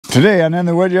Today on In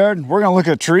the Woodyard, we're going to look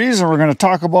at trees and we're going to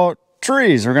talk about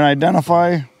trees. We're going to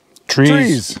identify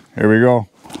trees. Here we go.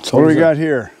 So what do we got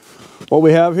here? What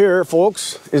we have here,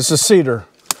 folks, is the cedar.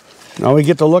 Now we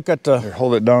get to look at the... Here,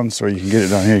 hold it down so you can get it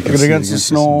down here. You can look against the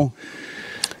snow.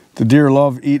 The deer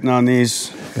love eating on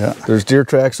these. Yeah. There's deer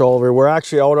tracks all over. We're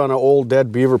actually out on an old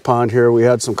dead beaver pond here. We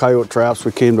had some coyote traps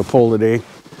we came to pull today.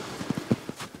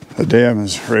 The dam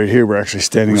is right here. We're actually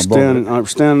standing above it. I'm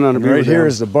standing on a beaver right here dam.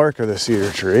 is the bark of the cedar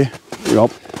tree.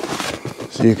 Yep.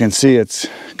 So you can see it's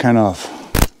kind of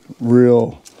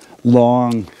real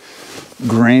long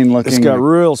grain looking. It's got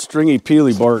real stringy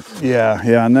peely bark. Yeah,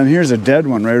 yeah. And then here's a dead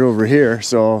one right over here.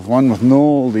 So one with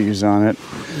no leaves on it.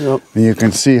 Yep. And you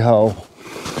can see how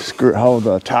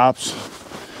the tops,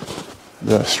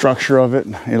 the structure of it.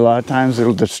 A lot of times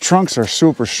the trunks are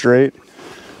super straight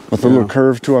with a little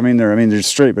curve too. I mean they're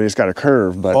straight, but it's got a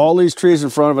curve. But all these trees in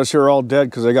front of us here are all dead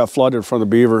because they got flooded from the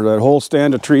beaver. That whole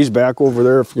stand of trees back over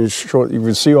there, if you show, you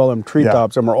can see all them tree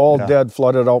tops. Them are all dead,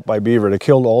 flooded out by beaver. They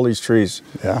killed all these trees.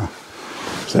 Yeah.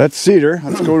 So that's cedar.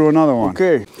 Let's go to another one.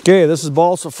 Okay. Okay. This is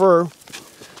balsa fir.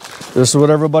 This is what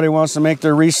everybody wants to make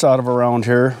their wreaths out of around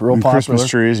here. Real popular. Christmas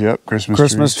trees. Yep.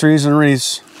 Christmas trees and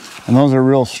wreaths. And those are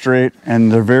real straight,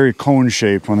 and they're very cone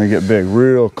shaped when they get big.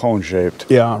 Real cone shaped.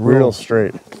 Yeah. Real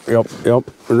straight. Yep. Yep.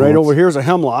 And right over here is a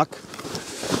hemlock.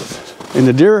 And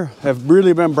the deer have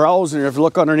really been browsing. If you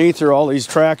look underneath here, all these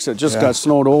tracks that just got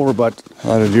snowed over, but a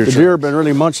lot of deer the deer have been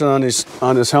really munching on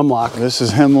this hemlock. This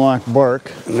is hemlock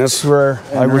bark. And this is where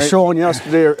I was showing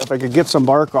yesterday if I could get some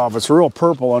bark off. It's real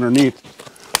purple underneath.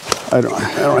 I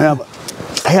don't have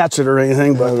a hatchet or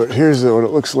anything, but here's what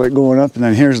it looks like going up, and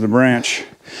then here's the branch.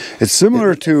 It's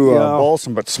similar to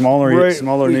balsam, but smaller,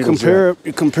 smaller needles.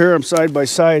 You compare them side by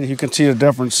side, you can see the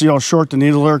difference. See how short the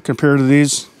needle are compared to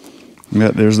these?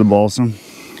 Yeah, there's the balsam.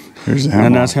 Here's the hemlock.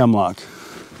 And that's hemlock.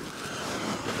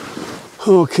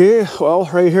 Okay, well,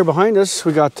 right here behind us,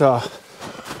 we got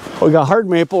hard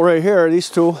maple right here. These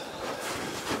two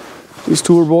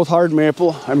are both hard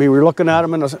maple. I mean, we're looking at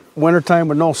them in the wintertime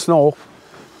with no snow.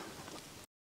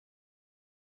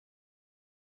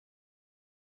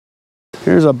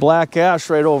 Here's a black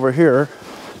ash right over here.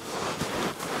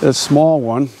 This small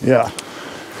one. Yeah.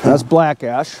 That's black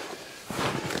ash.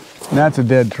 And that's a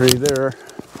dead tree there.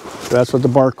 That's what the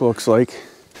bark looks like.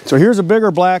 So here's a bigger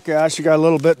black ash. You got a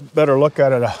little bit better look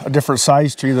at it, a different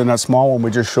size tree than that small one we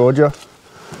just showed you.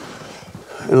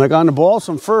 And like on the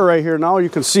balsam fir right here, now you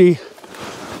can see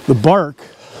the bark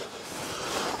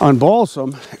on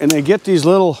balsam, and they get these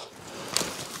little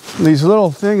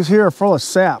things here full of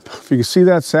sap. If you can see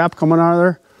that sap coming out of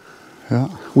there.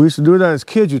 Yeah. We used to do that as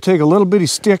kids. You take a little bitty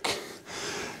stick,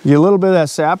 get a little bit of that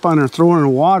sap on there, throw it in the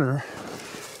water,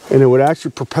 and it would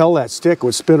actually propel that stick. It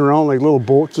would spin around like little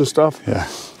boats and stuff. Yeah.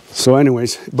 So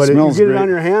anyways, but if you get it on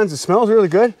your hands, it smells really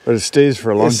good. But it stays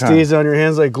for a long time. It stays on your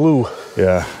hands like glue.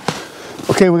 Yeah.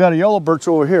 Okay, we got a yellow birch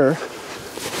over here.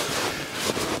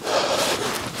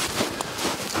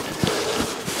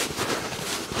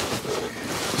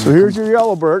 So here's your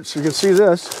yellow birch. You can see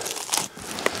this.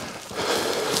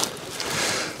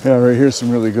 Yeah, right here's some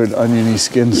really good oniony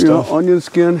skin stuff. Yeah, onion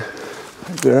skin.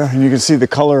 Right there. And you can see the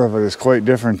color of it is quite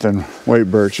different than white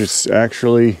birch. It's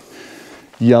actually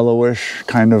yellowish,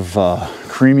 kind of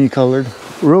creamy colored.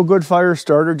 Real good fire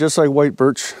starter, just like white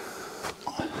birch.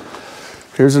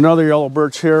 Here's another yellow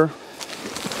birch here.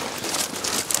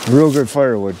 Real good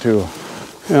firewood too.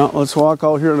 Yeah, let's walk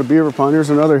out here in the beaver pond. Here's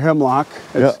another hemlock.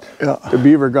 Yeah. The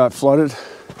beaver got flooded.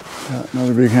 Yeah,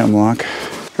 another big hemlock.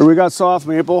 Here we got soft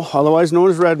maple, otherwise known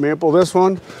as red maple. This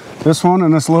one,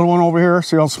 and this little one over here.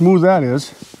 See how smooth that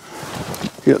is.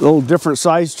 Get little different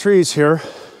sized trees here.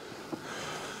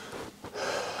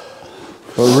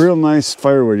 But real nice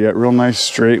firewood yet, real nice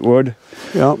straight wood.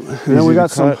 Yep. And then we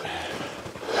got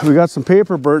some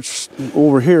paper birch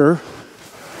over here.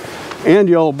 And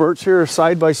yellow birch here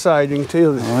side by side. You can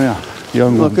tell. Oh yeah,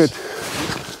 young ones. Look at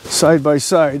side by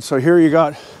side. So here you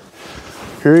got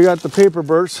the paper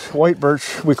birch, white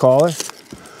birch we call it.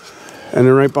 And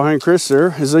then right behind Chris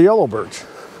there is the yellow birch.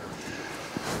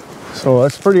 So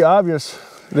that's pretty obvious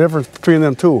the difference between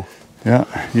them two. Yeah,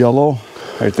 yellow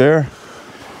right there,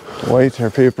 white or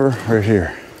paper right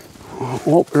here.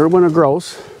 Oh, there went a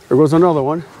grouse. There goes another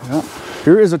one. Yeah.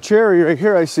 Here is a cherry right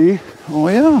here I see. Oh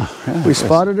yeah. We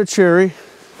spotted a cherry.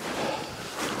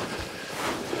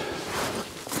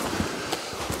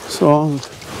 So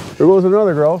there goes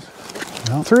another grouse.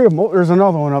 Yeah. Three of them. Oh, there's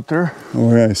another one up there.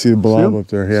 Oh yeah, I see the blob up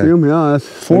there. Yeah. See them? Yeah, that's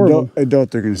four of them. I doubt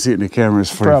they're going to see it in the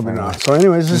cameras. Probably not. So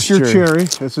anyways, this is your cherry.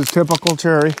 This is typical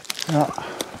cherry. Yeah.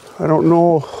 I don't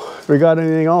know if we got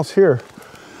anything else here.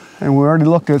 And we already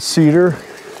looked at cedar.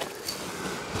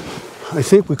 I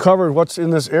think we covered what's in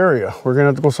this area. We're gonna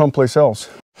have to go someplace else.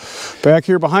 Back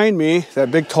here behind me,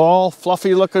 that big, tall,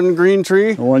 fluffy looking green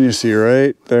tree. The one you see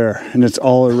right there. And it's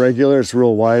all irregular. It's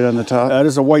real wide on the top. That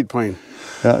is a white pine.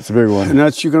 Yeah, it's a big one. And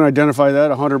that's, you can identify that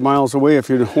 100 miles away if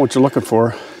you know what you're looking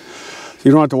for.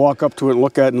 You don't have to walk up to it and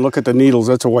look at the needles.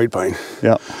 That's a white pine.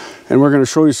 Yeah. And we're going to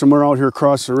show you somewhere out here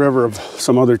across the river of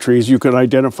some other trees you can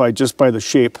identify just by the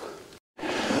shape.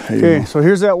 Okay, so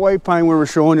here's that white pine we were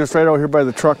showing just right out here by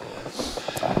the truck.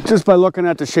 Just by looking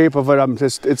at the shape of it,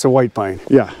 it's a white pine.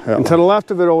 Yeah. And to the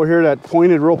left of it over here, that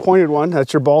real pointed one,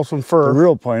 that's your balsam fir. The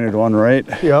real pointed one, right?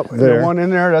 Yep. There. The one in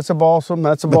there, that's a balsam.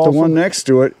 That's a balsam. But the one next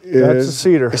to it is that's a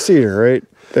cedar. A cedar, right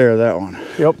there, that one.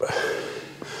 Yep.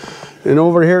 And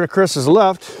over here to Chris's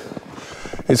left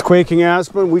is quaking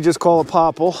aspen. We just call it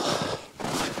popple.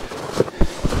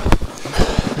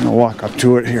 I'm gonna walk up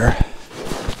to it here.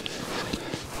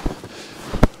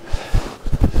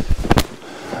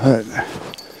 But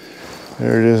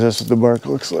there it is. That's what the bark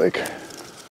looks like.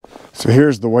 So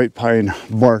here's the white pine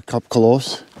bark up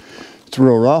close. It's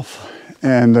real rough.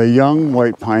 And the young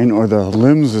white pine, or the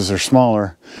limbs as they're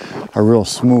smaller, are real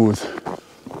smooth.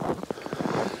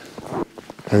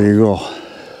 There you go.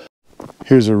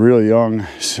 Here's a real young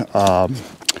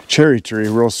cherry tree,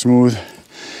 real smooth.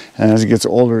 And as it gets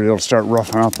older, it'll start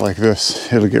roughing up like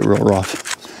this. It'll get real rough.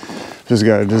 It's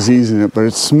got a disease in it, but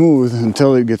it's smooth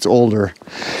until it gets older.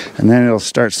 And then it'll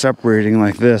start separating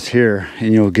like this here,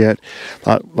 and you'll get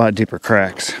a lot deeper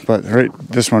cracks. But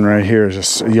this one right here is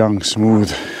just a young,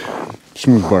 smooth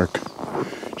bark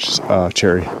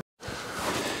cherry.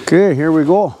 Okay, here we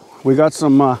go. We got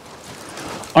some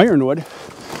ironwood.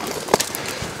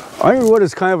 Ironwood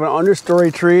is kind of an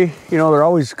understory tree. You know, they're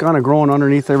always kind of growing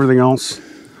underneath everything else.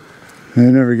 They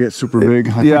never get super big.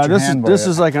 Yeah, this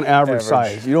is like an average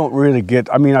size. You don't really get,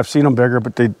 I mean, I've seen them bigger,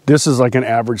 but this is like an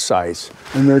average size.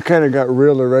 And they're kind of got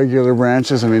real irregular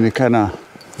branches. I mean, they kind of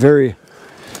very,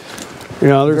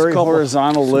 there's very a couple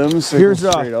horizontal limbs. They Here's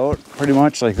go straight out, pretty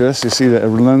much like this. You see the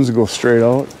limbs go straight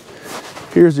out.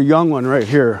 Here's a young one right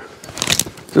here.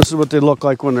 This is what they look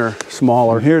like when they're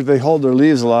smaller. And here they hold their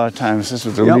leaves a lot of times. This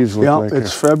is what their leaves look like.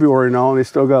 It's February now, and they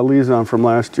still got leaves on from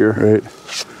last year. Right.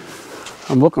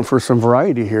 I'm looking for some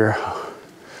variety here.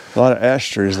 A lot of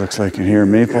ash trees looks like in here.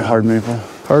 Maple, hard maple.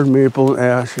 Hard maple,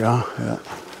 ash, yeah.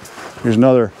 Here's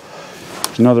another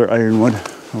ironwood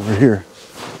over here.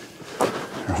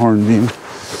 Or hornbeam. You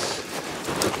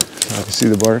can see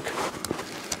the bark.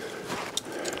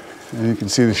 And you can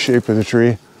see the shape of the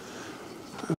tree.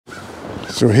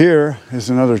 So here is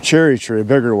another cherry tree, a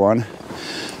bigger one.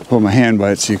 Put my hand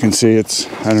by it so you can see it's,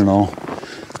 I don't know,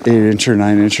 8-incher,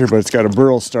 9-incher, but it's got a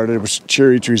burl started, which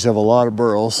cherry trees have a lot of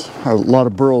burls. A lot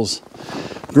of burls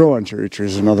grow on cherry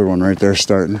trees. Another one right there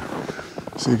starting.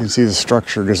 So you can see the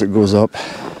structure as it goes up.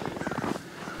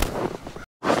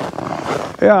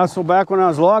 Yeah, so back when I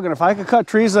was logging, if I could cut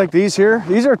trees like these here,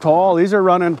 these are tall, these are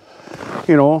running,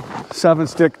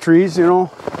 7-stick trees,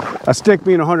 a stick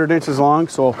being 100 inches long,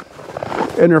 so,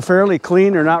 and they're fairly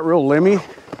clean, they're not real limby.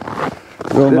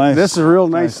 Real nice. This is real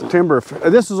nice timber.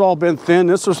 This has all been thin.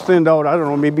 This was thinned out, I don't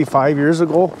know, maybe 5 years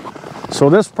ago. So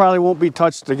this probably won't be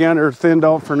touched again or thinned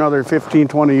out for another 15,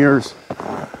 20 years.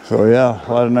 So yeah, a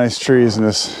lot of nice trees in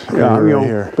this area right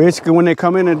here. Basically when they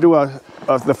come in and do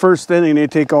the first thinning, they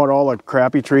take out all the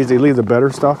crappy trees, they leave the better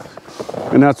stuff.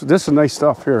 And this is nice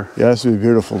stuff here. Yeah, this would be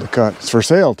beautiful to cut. It's for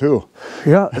sale too.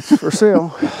 Yeah, it's for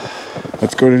sale.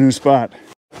 Let's go to a new spot.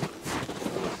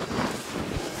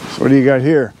 So what do you got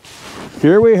here?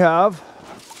 Here we have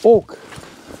oak.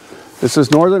 This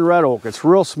is northern red oak. It's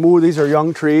real smooth. These are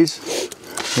young trees.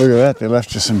 Look at that. They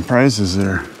left you some prizes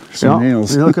there. Some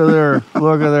nails. Look at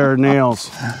their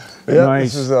nails. Yeah,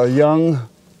 nice. This is a young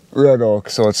red oak,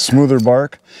 so it's smoother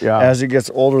bark. Yeah. As it gets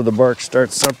older, the bark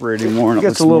starts separating more, and it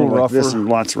gets a little rougher. Like this and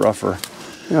lots rougher.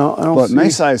 Yeah, but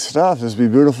nice size stuff. This would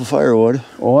be beautiful firewood.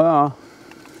 Oh yeah.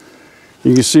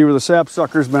 You can see where the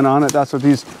sapsucker's been on it. That's what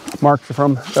these marks are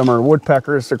from. Them are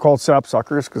woodpeckers. They're called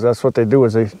sapsuckers because that's what they do,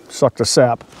 is they suck the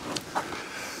sap.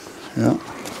 Yeah.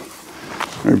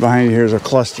 Right behind you here is a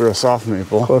cluster of soft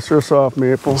maple. Cluster of soft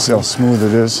maple. See how smooth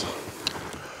it is.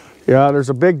 Yeah, there's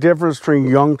a big difference between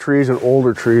young trees and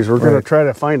older trees. We're going to try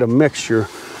to find a mixture.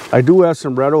 I do have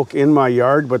some red oak in my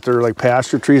yard, but they're like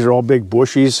pasture trees. They're all big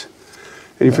bushies.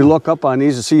 And if you look up on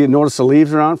these, you notice the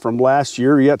leaves are on from last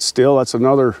year yet still. That's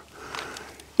another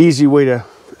easy way to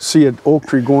see an oak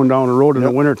tree going down the road in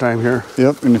the wintertime here.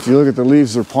 Yep, and if you look at the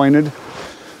leaves, they're pointed.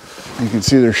 You can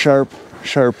see their sharp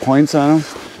points on them,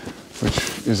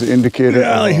 which is an indicator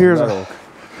of red oak.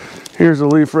 Here's a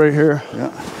leaf right here. Yeah.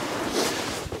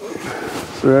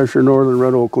 So there's your northern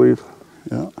red oak leaf.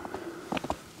 Yeah.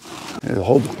 There's a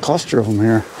whole cluster of them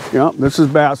here. Yep, this is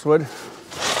basswood.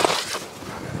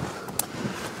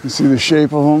 You see the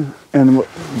shape of them? And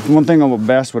one thing about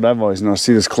basswood I've always noticed,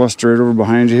 see this cluster right over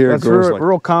behind you here? That's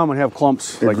real common to have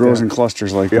clumps like that. It grows in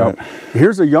clusters like that.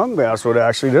 Here's a young basswood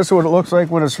actually. This is what it looks like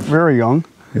when it's very young.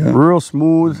 Yeah. Real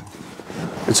smooth.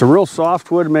 It's a real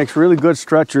soft wood. It makes really good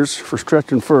stretchers for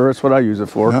stretching fur. That's what I use it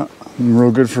for. Yeah, and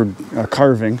real good for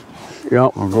carving.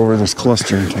 Yep. I'll go over this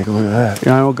cluster and take a look at that.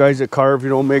 Yeah, I know guys that carve,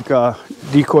 make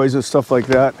decoys and stuff like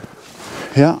that.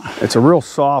 Yeah. It's a real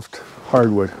soft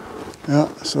hardwood.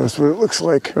 Yeah, so that's what it looks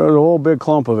like. There's a whole big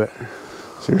clump of it.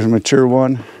 So here's a mature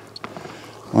one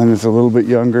that's a little bit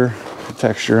younger,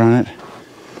 texture on it.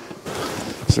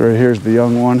 So right here's the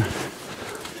young one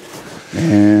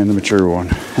and the mature one.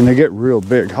 And they get real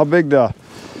big. How big do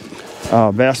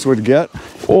basswood get?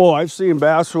 Oh, I've seen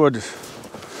basswood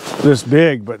this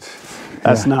big, but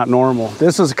that's not normal.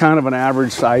 This is kind of an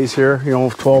average size here,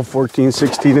 12, 14,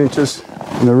 16 inches.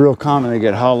 And they're real common, they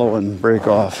get hollow and break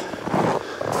off.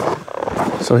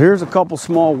 So here's a couple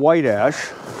small white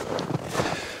ash.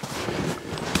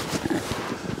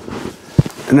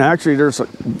 And actually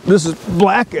this is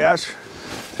black ash.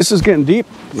 This is getting deep.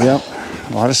 Yep,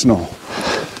 a lot of snow.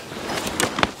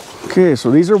 Okay,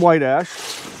 so these are white ash.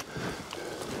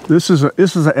 This is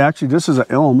an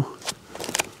elm.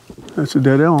 That's a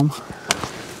dead elm.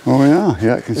 Oh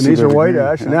yeah, I can see. And these are white here.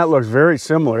 ash, and that looks very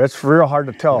similar. That's real hard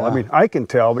to tell. Yeah. I mean, I can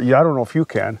tell, but I don't know if you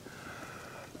can.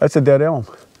 That's a dead elm.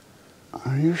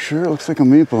 Are you sure? It looks like a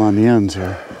maple on the ends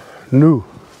here. New.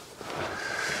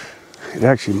 It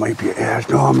actually might be ash.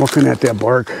 No, I'm looking at that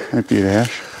bark. Might be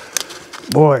ash.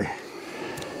 Boy,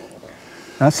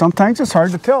 sometimes it's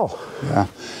hard to tell. Yeah,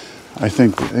 I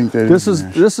think that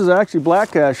this is actually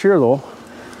black ash here though.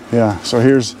 Yeah. So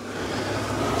this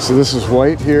is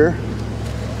white here.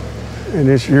 And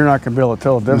you're not gonna be able to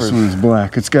tell the difference. This one is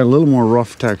black. It's got a little more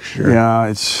rough texture. Yeah,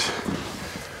 it's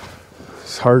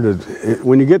hard to.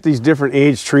 When you get these different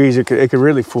age trees, it can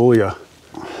really fool you.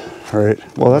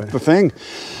 Right. Well, that's the thing.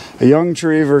 A young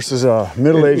tree versus a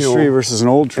middle-aged tree versus an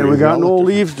old tree. And we got no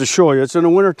leaves to show you. It's in the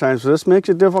wintertime, so this makes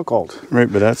it difficult.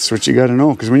 Right, but that's what you got to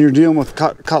know. Because when you're dealing with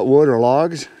cut wood or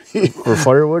logs, or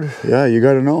firewood, yeah, you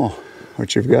got to know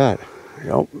what you've got.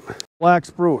 Yep. Black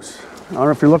spruce. I don't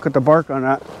know if you look at the bark on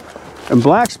that. And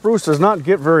black spruce does not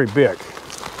get very big.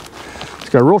 It's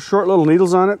got real short little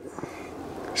needles on it.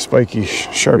 Spiky,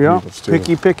 sharp needles too.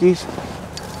 Pickies.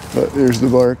 But there's the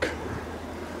bark.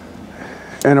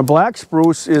 And a black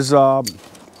spruce is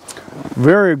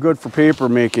very good for paper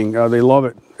making. They love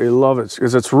it. They love it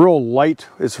because it's real light.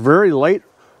 It's very light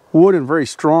wood and very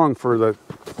strong for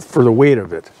the weight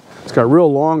of it. It's got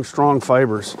real long, strong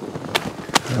fibers.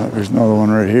 There's another one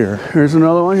right here. Here's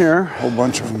another one here. A whole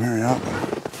bunch of them here, yeah.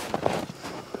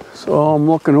 So I'm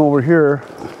looking over here.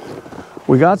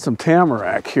 We got some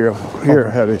tamarack here. Here,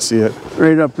 ahead, I see it.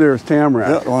 Right up there is tamarack.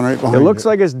 Yeah, the one right behind it. Looks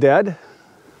like it's dead,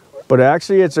 but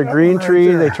actually it's a green tree.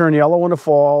 They turn yellow in the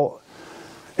fall,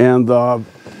 and the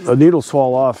needles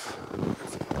fall off.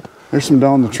 There's some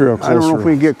down the trail closer. I don't know if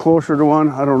we can get closer to one.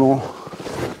 I don't know.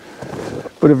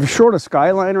 But if you're short a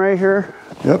skyline right here,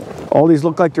 yep. All these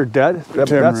look like they're dead.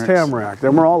 That's tamarack.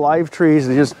 Them are all live trees.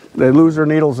 They lose their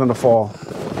needles in the fall.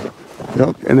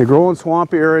 Yep. And they grow in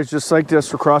swampy areas just like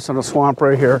this. We're crossing a swamp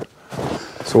right here.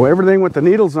 So everything with the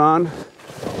needles on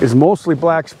is mostly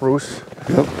black spruce.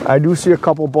 Yep. I do see a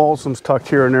couple balsams tucked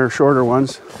here and there, shorter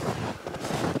ones.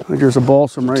 I think there's a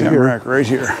balsam right tamarack right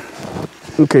here.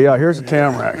 Okay, yeah, here's a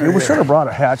tamarack. Right, we should have brought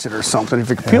a hatchet or something. If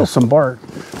you could peel some bark,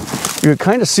 you could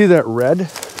kind of see that red.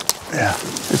 Yeah.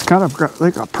 It's kind of got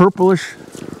like a purplish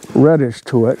reddish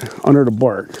to it under the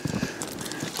bark.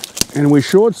 And we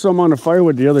showed some on the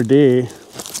firewood the other day.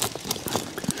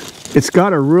 It's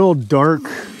got a real dark,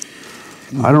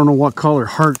 I don't know what color,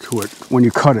 heart to it when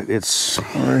you cut it. It's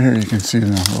right here you can see the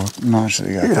little notch that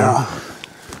you got there.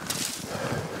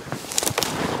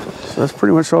 So that's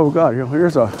pretty much all we got.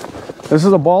 This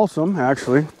is a balsam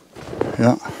actually.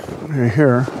 Yeah. Right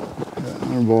here. Yeah,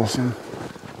 another balsam.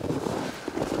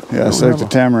 Yeah, it's like the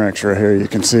tamaracks right here. You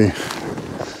can see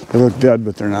they look dead,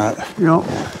 but they're not. Yep.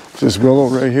 This willow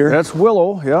right here. That's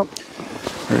willow. Yep.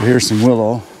 Right here's some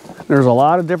willow. There's a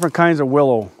lot of different kinds of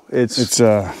willow.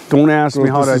 Don't ask me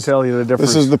how to tell you the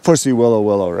difference. This is the pussy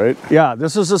willow, right? Yeah,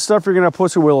 this is the stuff you're gonna have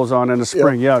pussy willows on in the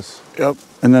spring. Yep. Yes. Yep.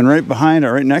 And then right behind it,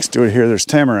 right next to it here, there's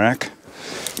tamarack,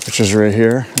 which is right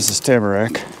here. This is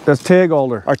tamarack. That's tag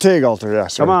alder. Or tag alder, yeah.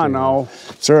 Sorry, come on now.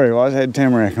 Sorry, well, I had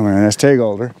tamarack in there. That's tag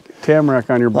alder. tamarack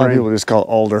on your A lot of brain. people just call it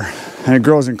alder. And it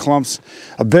grows in clumps.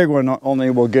 A big one only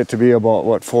will get to be about,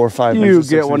 what, 4 or 5 inches? You 6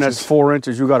 get one that's inches? 4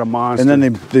 inches, you got a monster. And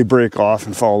then they break off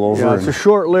and fall over. yeah, it's a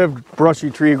short-lived brushy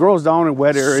tree. It grows down in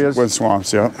wet areas. Wet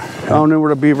swamps, yeah. Down there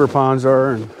where the beaver ponds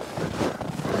are. And,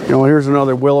 you know, here's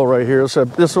another willow right here. So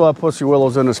this will have pussy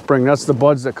willows in the spring. That's the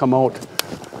buds that come out.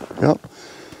 Yep.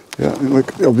 Yeah, look,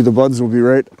 the buds will be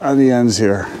right on the ends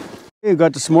here. You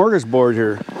got the smorgasbord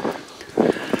here.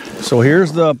 So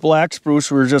here's the black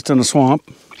spruce. We were just in the swamp.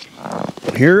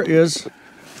 Here is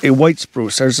a white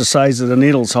spruce. There's the size of the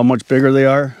needles, how much bigger they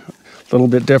are. A little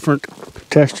bit different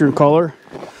texture and color.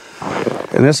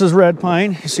 And this is red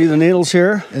pine. You see the needles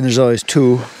here? And there's always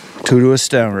two to a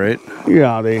stem, right?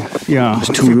 Yeah, if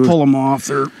you pull them off,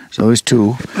 There's always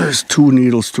two. there's 2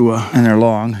 needles to a... And they're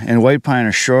long. And white pine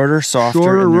are shorter, softer,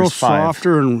 Shorter, and real there's 5.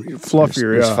 softer and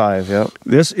fluffier, There's yeah. 5, yep.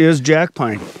 This is jack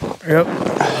pine. Yep.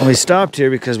 And we stopped here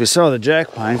because we saw the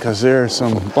jack pine. Because there's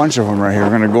some bunch of them right here. We're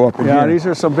going to go up in Yeah, here. these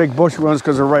are some big bush ones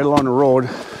because they're right along the road.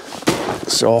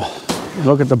 So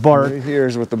Look at the bark. right here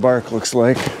is what the bark looks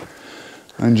like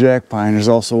on jack pine. There's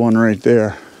also one right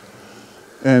there.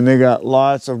 And they got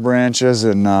lots of branches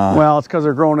and Well, it's because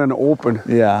they're growing in the open.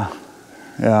 yeah.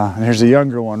 And here's a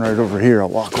younger one right over here. I'll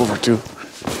walk over to.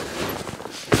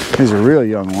 Here's a real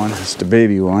young one. It's the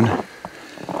baby one.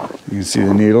 You can see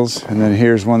the needles. And then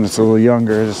here's one that's a little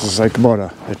younger. This is like about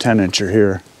a 10-incher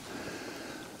here.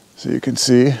 So you can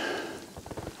see.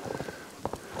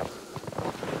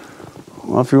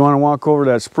 Well, if you want to walk over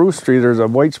that spruce tree, there's a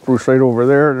white spruce right over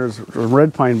there. There's a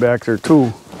red pine back there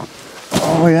too.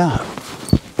 Oh yeah.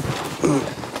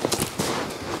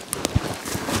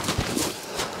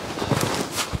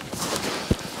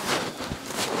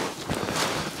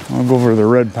 I'll go over to the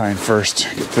red pine first.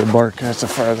 Get to the bark. That's the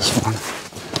farthest one.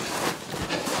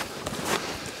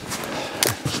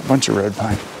 There's a bunch of red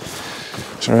pine.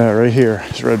 So yeah, right here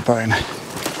is red pine.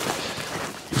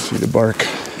 You see the bark.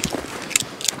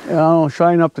 Yeah, I'll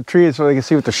shine up the tree so they can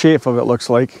see what the shape of it looks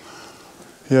like.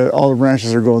 Yeah, all the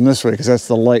branches are going this way because that's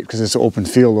the light, because it's an open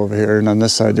field over here. And on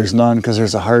this side there's none because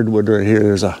there's a hardwood right here.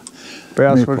 There's a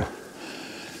Basswood. maple.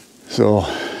 So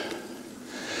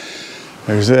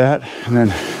there's that. And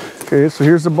then Okay, so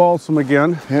here's the balsam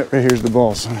again. yeah, right here's the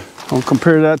balsam. I'll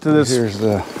compare that to this. Here's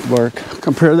the bark.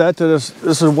 Compare that to this.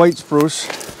 This is white spruce.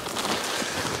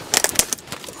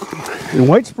 And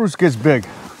white spruce gets big.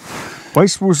 White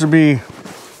spruce would be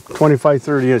 25,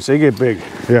 30 inches. They get big.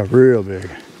 Yeah, real big.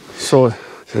 So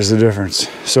There's a difference.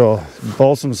 So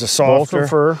balsam's a softer, balsam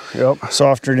fir. Yep.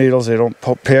 softer needles. They don't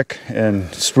pick, and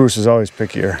spruce is always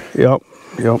pickier.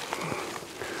 Yep.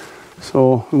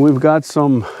 So we've got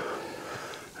some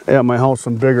at my house,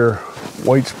 some bigger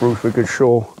white spruce we could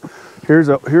show. Here's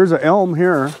a elm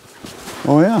here.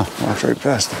 Oh yeah, walked right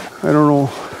past it. I don't know.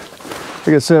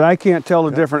 Like I said, I can't tell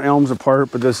the different elms apart,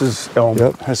 but this is elm.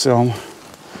 Yep, that's elm.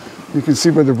 You can see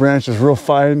by the branches, real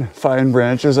fine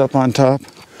branches up on top.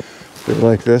 They're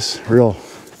like this, real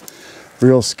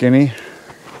skinny.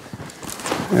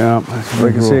 Yeah,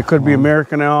 like I say, it could be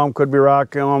American elm, could be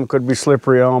rock elm, could be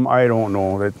slippery elm. I don't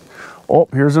know. Oh,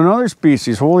 here's another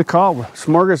species. Holy cow,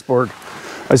 smorgasbord.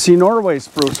 I see Norway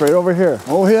spruce right over here.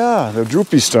 Oh yeah, the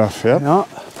droopy stuff. Yep. Yeah.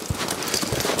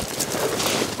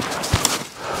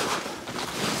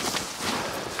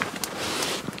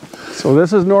 So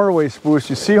this is Norway spruce.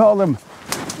 You see how them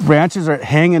branches are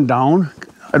hanging down?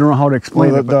 I don't know how to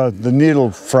explain it. Well, the needle,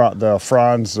 the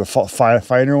fronds, the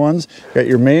finer ones, you got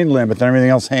your main limb, but then everything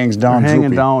else hangs down. They're hanging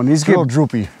droopy. down. These It's real get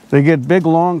droopy. They get big,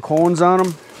 long cones on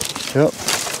them. Yep.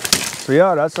 So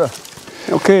yeah, that's a.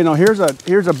 Okay, now here's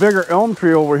a bigger elm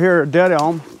tree over here, a dead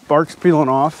elm. Bark's peeling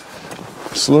off.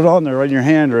 Slow down there, right in your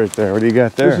hand, right there. What do you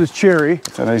got there? This is cherry.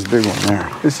 It's a nice big one there.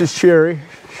 This is cherry.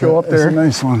 Show up there. It's a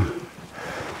nice one.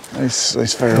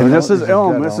 Nice firewood. And this is a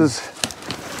elm. dead This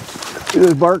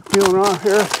is bark peeling off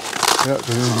here. Yep, this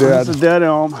is dead. This is dead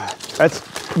elm. That's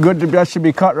good. That should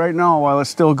be cut right now while it's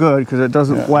still good because it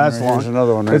doesn't Yeah, last and long. here's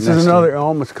another one right This next is to another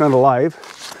elm. It's kind of live.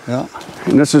 Yeah.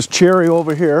 And this is cherry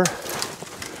over here.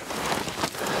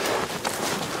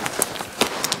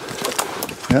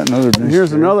 Yeah, another. And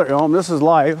here's another elm. This is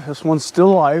live. This one's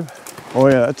still live. Oh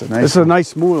yeah, that's a nice. This is a nice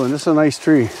smooth one. This is a nice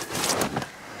tree.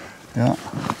 Yeah.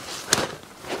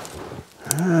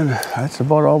 And that's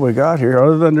about all we got here.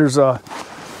 Other than there's a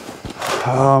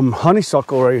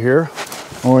honeysuckle right here.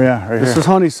 Oh yeah, right This here. is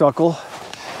honeysuckle.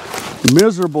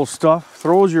 Miserable stuff.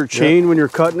 Throws your chain when you're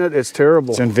cutting it. It's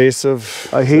terrible. It's invasive.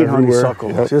 I hate everywhere.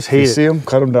 honeysuckle. Yep. Just hate you it. see them?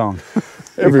 Cut them down. It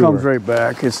Everywhere. comes right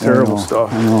back. It's I know, terrible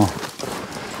stuff. I know.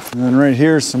 And then right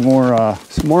here, some more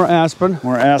aspen.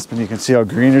 More aspen. You can see how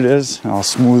green it is, how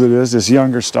smooth it is. This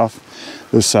younger stuff,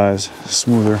 this size,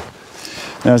 smoother.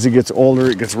 And as it gets older,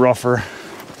 it gets rougher.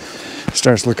 It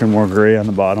starts looking more gray on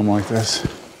the bottom like this.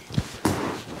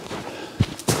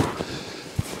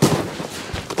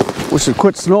 Wish it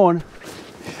quit snowing.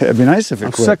 It'd be nice if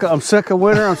it quit. I'm sick of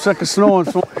winter. I'm sick of snow.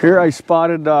 Here I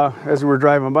spotted, as we were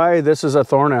driving by, this is a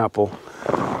thorn apple.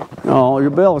 Now, you'll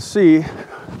be able to see,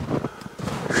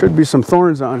 should be some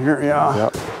thorns on here. Yeah.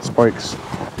 Yep, spikes.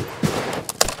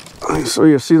 So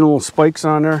you see the little spikes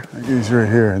on there? These right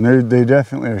here, and they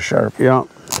definitely are sharp. Yeah.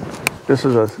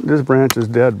 This branch is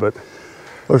dead, but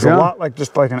looks a lot like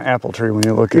just like an apple tree when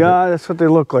you look at it. Yeah, that's what they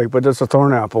look like, but it's a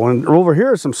thorn apple. And over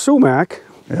here is some sumac.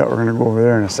 Yeah, we're gonna go over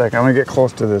there in a second. I'm gonna get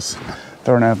close to this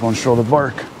thorn apple and show the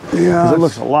bark. Yeah, it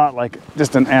looks a lot like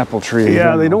just an apple tree.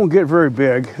 Yeah, they don't get very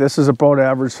big. This is about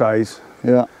average size.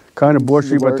 Yeah, kind of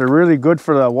bushy, but they're really good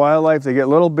for the wildlife. They get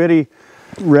little bitty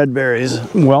red berries.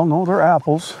 Well, no, they're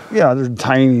apples. Yeah, they're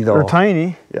tiny though. They're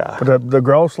tiny. Yeah, but the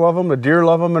grouse love them. The deer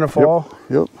love them in the fall.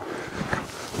 Yep.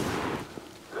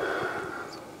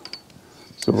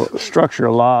 So structure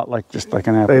a lot like just like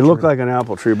an apple tree. They look like an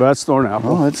apple tree, but that's thorn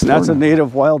apple. Oh, that's a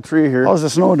native wild tree here. How's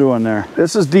the snow doing there?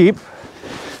 This is deep.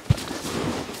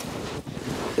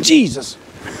 Jesus.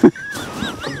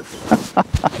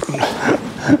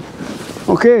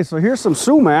 Okay, so here's some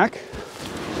sumac.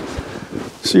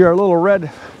 See our little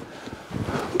red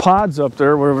pods up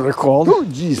there, whatever they're called. Oh,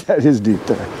 geez, that is deep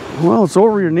there. Well, it's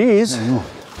over your knees.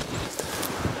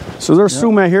 So there's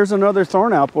sumac. Here's another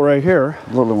thorn apple right here.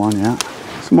 Little one, yeah.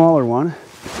 Smaller one.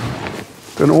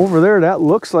 Then over there, that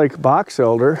looks like box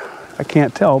elder. I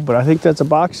can't tell, but I think that's a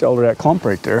box elder, that clump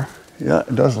right there. Yeah,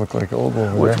 it does look like old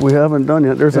over Which there. we haven't done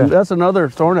yet. That's another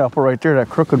thorn apple right there, that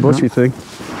crooked bushy thing.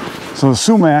 So the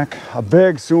sumac, a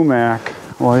big sumac.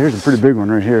 Well, here's a pretty big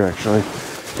one right here, actually.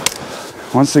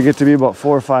 Once they get to be about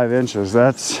 4 or 5 inches,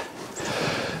 that's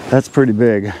pretty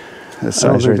big. This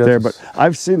size right there. But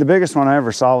I've seen the biggest one I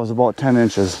ever saw was about 10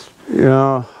 inches.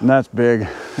 Yeah. And that's big.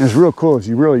 And it's real cool. It's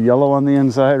really yellow on the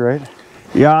inside, right?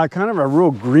 Yeah, kind of a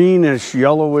real greenish,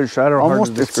 yellowish. I don't know.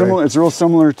 Almost, it's real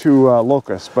similar to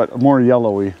locust, but more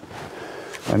yellowy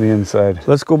on the inside.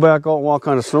 Let's go back out and walk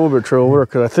on a snowbird trail over,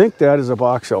 because I think that is a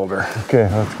box elder. Okay,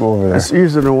 let's go over there. It's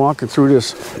easier than walking through this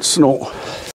snow.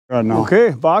 No.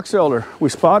 Okay, box elder. We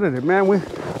spotted it, man.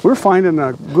 We're finding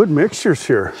good mixtures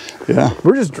here. Yeah.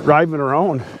 We're just driving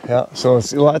around. Yeah. So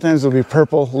a lot of times there'll be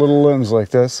purple little limbs like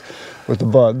this with the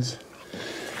buds,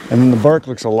 and then the bark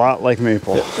looks a lot like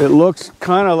maple. It looks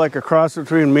kind of like a cross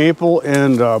between maple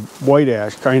and white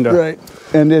ash, kind of. Right.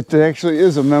 And it actually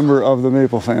is a member of the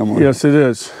maple family. Yes, it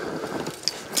is.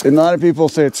 And a lot of people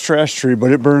say it's trash tree,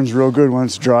 but it burns real good when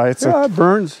it's dry. It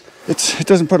burns. It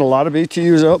doesn't put a lot of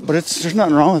BTUs out, but there's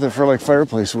nothing wrong with it for like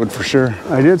fireplace wood for sure.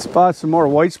 I did spot some more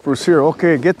white spruce here.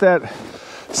 Okay, get that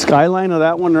skyline of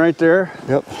that one right there.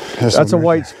 Yep. That's a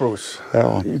white spruce. That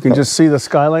one. You can just see the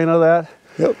skyline of that.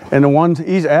 Yep. And the ones,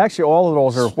 actually all of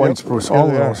those are white spruce. All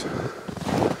of those.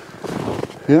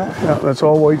 Yeah. That's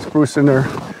all white spruce in there.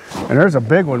 And there's a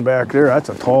big one back there. That's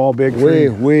a tall, big tree.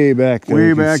 Way back there.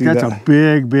 Way back. That's a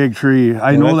big tree.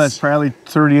 I know that's probably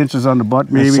 30 inches on the butt,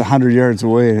 maybe. It's 100 yards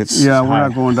away. We're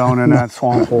not going down in that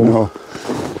swamp hole. No.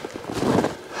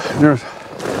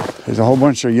 There's a whole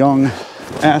bunch of young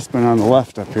aspen on the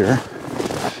left up here.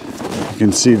 You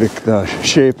can see the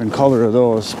shape and color of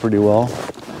those pretty well.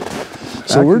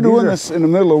 So actually, we're doing this in the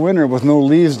middle of winter with no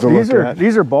leaves to look at.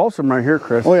 These are balsam right here,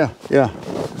 Chris. Oh, yeah.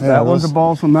 That one's a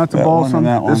balsam, that's a balsam.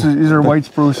 These are white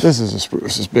spruce. This is a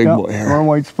spruce, this big boy here. More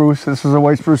white spruce. This is a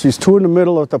white spruce. These two in the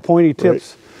middle with the pointy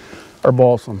tips are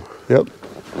balsam. Yep.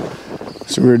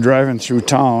 So we were driving through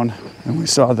town and we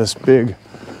saw this big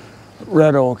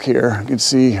red oak here. You can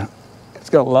see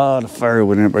it's got a lot of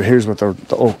firewood in it, but here's what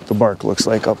the bark looks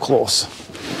like up close.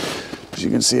 As you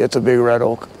can see, it's a big red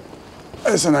oak.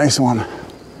 It's a nice one.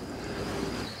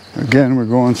 Again, we're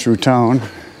going through town.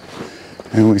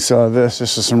 And we saw this.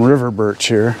 This is some river birch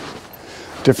here.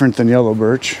 Different than yellow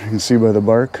birch. You can see by the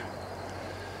bark.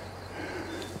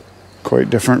 Quite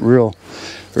different, real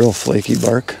flaky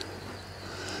bark.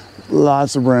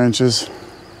 Lots of branches.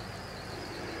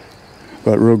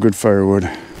 But real good firewood.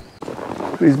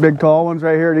 These big tall ones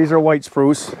right here, these are white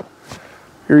spruce.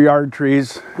 Your yard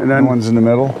trees. And then the ones in the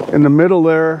middle? In the middle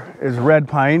there is red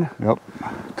pine. Yep.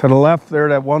 To the left there,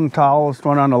 that one tallest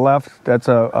one on the left, that's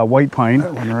a white pine.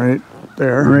 That one right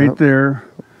there. Right there.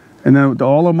 And then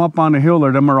all of them up on the hill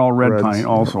there, them are all red pine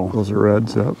also. Those are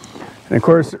reds, yep. And of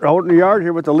course, out in the yard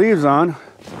here with the leaves on,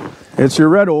 it's your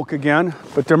red oak again,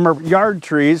 but them are yard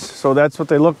trees, so that's what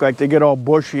they look like. They get all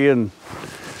bushy and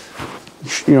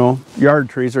you know, yard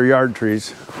trees are yard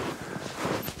trees.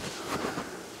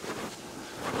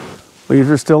 Leaves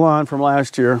are still on from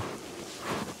last year.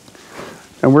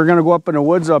 And we're gonna go up in the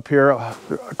woods up here. A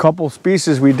couple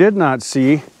species we did not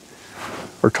see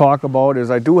or talk about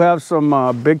is I do have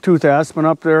some big tooth aspen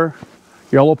up there,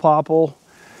 yellow popple,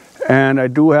 and I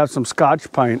do have some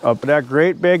Scotch pine up. That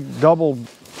great big double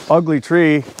ugly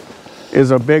tree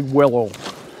is a big willow.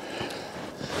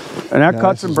 And that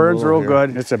cuts and burns real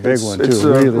good. It's a big one too. It's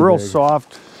really real big.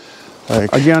 soft.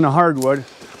 Like, Again, a hardwood.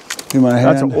 in my hand.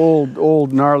 That's an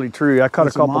old gnarly tree. I cut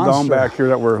a couple down back here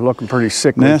that were looking pretty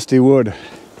sickly. Nasty wood.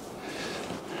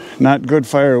 Not good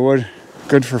firewood.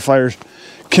 Good for fire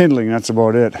kindling. That's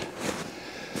about it.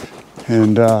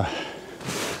 And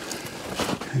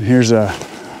here's a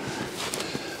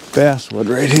basswood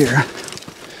right here.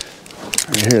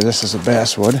 Right here, this is a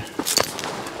basswood.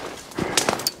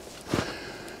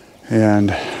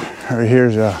 And right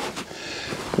here's a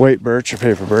white birch, a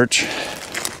paper birch.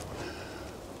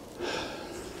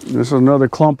 This is another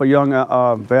clump of young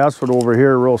basswood over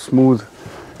here, real smooth.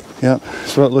 Yep,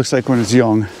 that's what it looks like when it's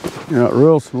young. Yeah,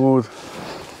 real smooth.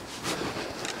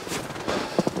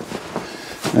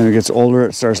 And it gets older,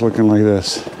 it starts looking like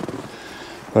this.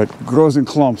 But grows in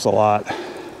clumps a lot.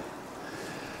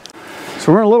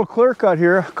 So we're in a little clear cut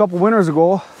here. A couple winters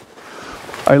ago,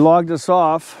 I logged this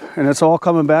off, and it's all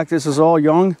coming back. This is all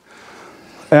young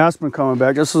aspen coming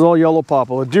back. This is all yellow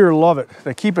popple. The deer love it.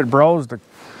 They keep it browsed.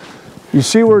 You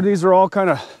see where these are all kind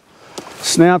of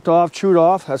snapped off, chewed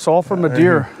off? That's all from the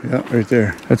deer. Yeah, right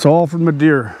there. It's all from the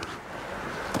deer.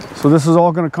 So this is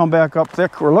all going to come back up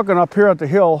thick. We're looking up here at the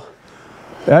hill.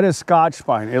 That is Scotch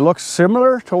pine. It looks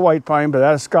similar to white pine, but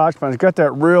that is Scotch pine. It's got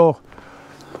that real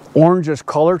orangish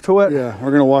color to it. Yeah,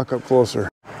 we're gonna walk up closer.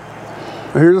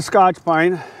 Here's a Scotch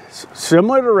pine,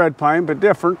 similar to red pine, but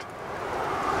different.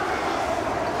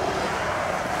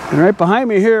 And right behind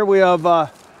me here, we have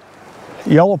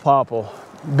yellow popple,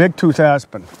 big tooth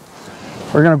aspen.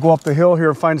 We're gonna go up the hill here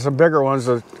and find some bigger ones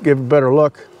to give a better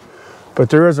look. But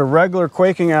there is a regular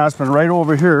quaking aspen right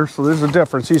over here, so there's a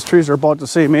difference. These trees are about the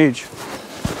same age.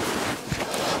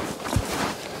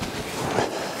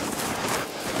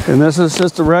 And this is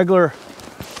just a regular,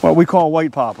 what we call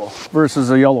white popple versus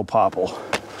a yellow popple.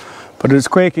 But it's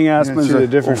quaking aspen is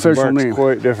the official name.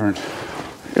 Quite different.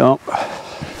 Yep.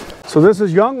 So this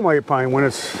is young white pine when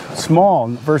it's small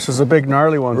versus the big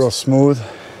gnarly ones. Real smooth.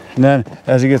 And then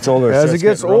as it gets older, as it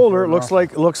gets older, it looks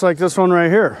like this one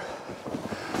right here.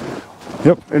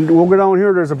 Yep. And we'll go down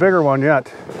here. There's a bigger one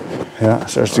yet. Yeah, it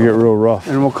starts to get real rough.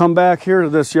 And we'll come back here to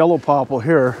this yellow popple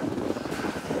here.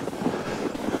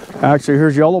 Actually,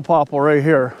 here's yellow popple right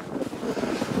here.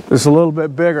 It's a little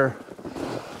bit bigger.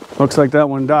 Looks like that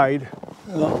one died.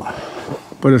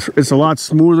 But it's a lot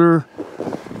smoother.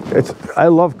 I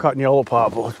love cutting yellow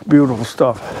popple. It's beautiful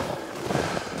stuff.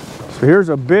 So here's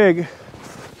a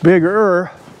bigger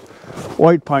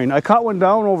white pine. I cut one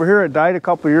down over here. It died a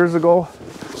couple years ago.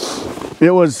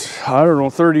 It was, I don't know,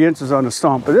 30 inches on the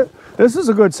stump. But this is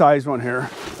a good size one here.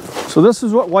 So this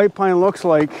is what white pine looks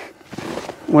like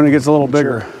when it gets a little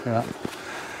bigger. Yeah.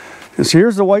 And so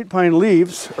here's the white pine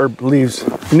needles.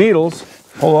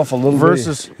 Pull off a little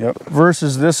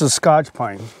versus this is Scotch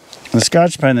pine. The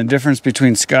Scotch pine, the difference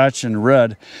between Scotch and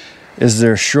red is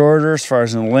they're shorter as far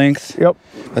as in length. Yep.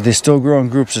 But they still grow in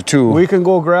groups of two. We can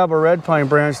go grab a red pine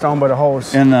branch down by the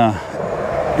house. And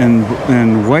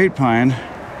white pine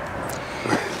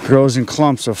grows in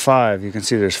clumps of 5. You can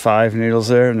see there's 5 needles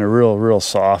there, and they're real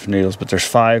soft needles, but there's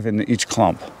 5 in each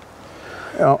clump.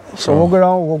 Yeah. So we'll go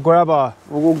down. We'll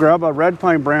go grab a red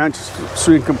pine branch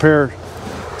so you can compare,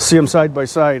 see them side by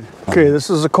side. Okay, this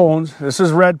is the cones. This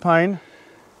is red pine.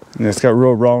 And it's got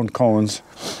real round cones.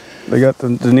 They got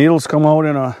the needles come out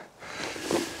in a.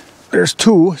 There's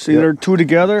 2. See, they're 2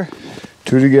 together.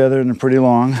 2 together, and they're pretty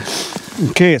long.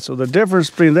 Okay, so the difference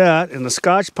between that and the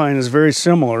Scotch pine is very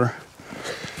similar.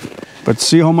 But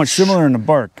see how much similar in the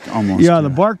bark, almost. Yeah, the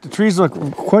bark, the trees look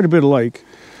quite a bit alike.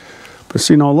 But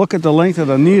see, now look at the length of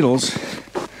the needles.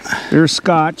 There's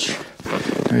Scotch.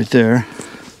 Right there.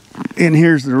 And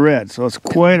here's the red, so it's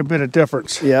quite a bit of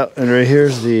difference. Yeah, and right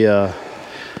here's the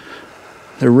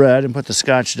red, and put the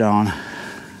Scotch down.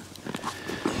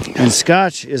 And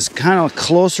Scotch is kind of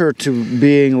closer to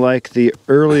being like the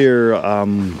earlier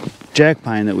jack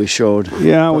pine that we showed.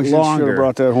 Yeah, we should have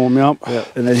brought that home. Yep.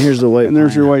 And then here's the white and pine.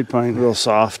 There's your white pine. Real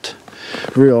soft.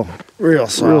 Real soft.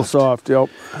 Real soft, yep.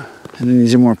 And then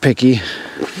these are more picky.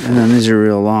 And then these are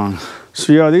real long.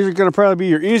 So yeah, these are going to probably be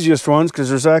your easiest ones because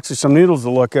there's actually some needles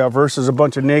to look at versus a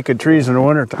bunch of naked trees in the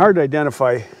winter. Hard to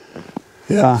identify.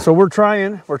 Yeah. So we're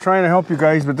trying to help you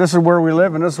guys, but this is where we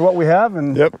live and this is what we have.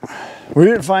 And yep. We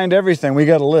didn't find everything. We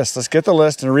got a list. Let's get the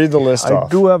list and read the list off. I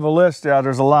do have a list. Yeah,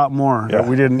 there's a lot more that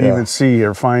we didn't even see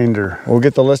or find. We'll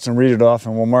get the list and read it off,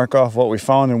 and we'll mark off what we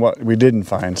found and what we didn't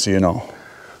find, so you know.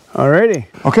 Alrighty.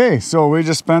 Okay, so we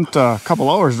just spent a couple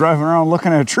hours driving around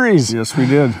looking at trees. Yes, we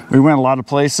did. We went a lot of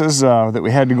places that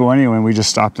we had to go anyway, and we just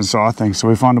stopped and saw things. So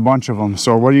we found a bunch of them.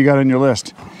 So what do you got on your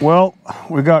list? Well,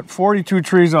 we got 42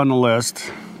 trees on the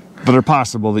list. That are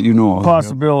possible that you know of.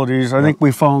 Possibilities. I think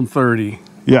we found 30.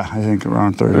 Yeah, I think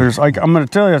around 30. There's like, I'm going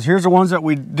to tell you, here's the ones that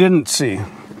we didn't see.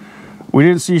 We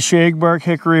didn't see shagbark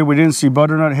hickory. We didn't see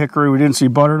butternut hickory. We didn't see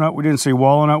butternut. We didn't see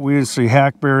walnut. We didn't see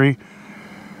hackberry.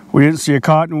 We didn't see a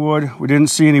cottonwood. We didn't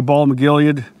see any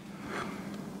balmagilliad.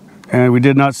 And we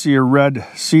did not see a red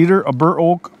cedar, a burnt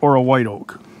oak, or a white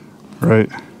oak. Right.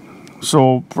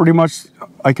 So pretty much,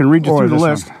 I can read you through the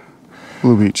list.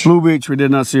 Blue beech. Blue beech, we did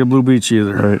not see a blue beech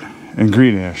either. Right. And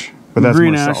green ash. But that's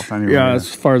green more ash, south anyway. yeah,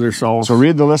 it's farther south. So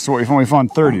read the list of what we found. We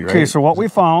found 30, right? Okay, so what we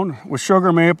found was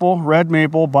sugar maple, red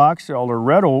maple, box elder,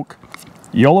 red oak,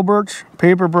 yellow birch,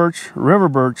 paper birch, river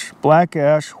birch, black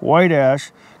ash, white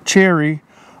ash, cherry,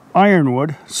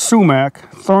 ironwood, sumac,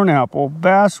 thornapple,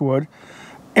 basswood,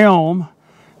 elm,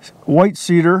 white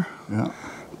cedar,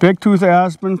 big-tooth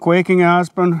aspen, quaking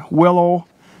aspen, willow,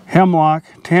 hemlock,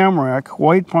 tamarack,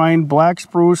 white pine, black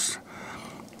spruce,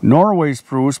 Norway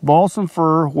spruce, balsam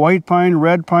fir, white pine,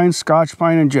 red pine, Scotch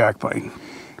pine, and jack pine.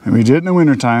 And we did it in the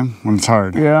wintertime when it's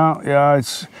hard. Yeah,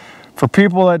 it's for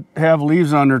people that have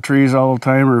leaves on their trees all the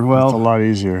time, or well, it's a lot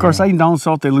easier. Of course, I think down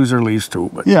south they lose their leaves too.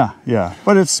 But yeah.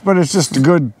 But it's just a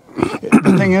good.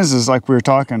 The thing is like we were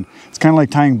talking, it's kind of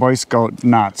like tying Boy Scout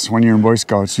knots when you're in Boy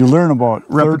Scouts. You learn about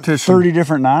repetition, 30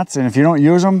 different knots, and if you don't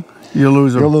use them, you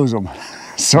lose them. You'll lose them.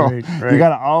 So right. You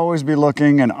got to always be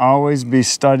looking and always be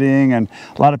studying. And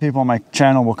a lot of people on my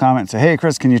channel will comment and say, "Hey,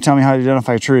 Chris, can you tell me how to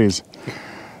identify trees?"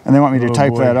 And they want me to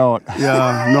type that out.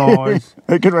 Yeah, no.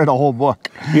 They could write a whole book.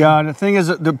 Yeah, the thing is,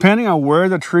 that depending on where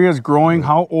the tree is growing,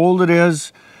 how old it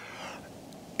is,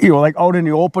 you know, like out in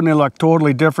the open, they look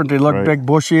totally different. They look big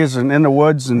bushes and in the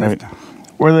woods, and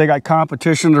where they got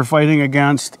competition they're fighting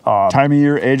against. Time of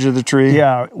year, age of the tree.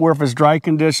 Yeah, where if it's dry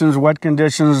conditions, wet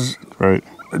conditions. Right.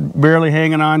 Barely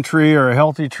hanging on tree or a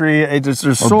healthy tree.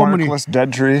 There's so many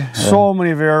dead tree. So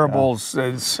many variables.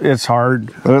 Yeah. It's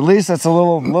hard. But at least that's a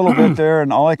little bit there.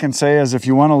 And all I can say is, if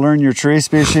you want to learn your tree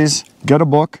species, get a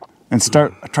book and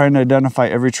start trying to identify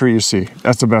every tree you see.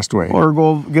 That's the best way. Or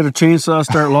go get a chainsaw,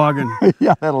 start logging.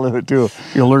 Yeah, that'll do it too.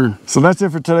 You'll learn. So that's it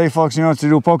for today, folks. You know what to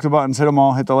do. Poke the buttons, hit them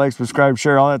all, hit the like, subscribe,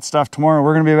 share, all that stuff. Tomorrow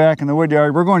we're going to be back in the wood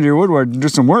yard. We're going to your woodward and do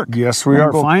some work. Yes, we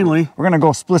are, finally. We're going to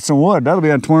go split some wood. That'll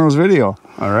be on tomorrow's video.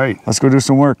 All right. Let's go do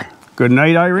some work. Good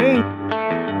night, Irene.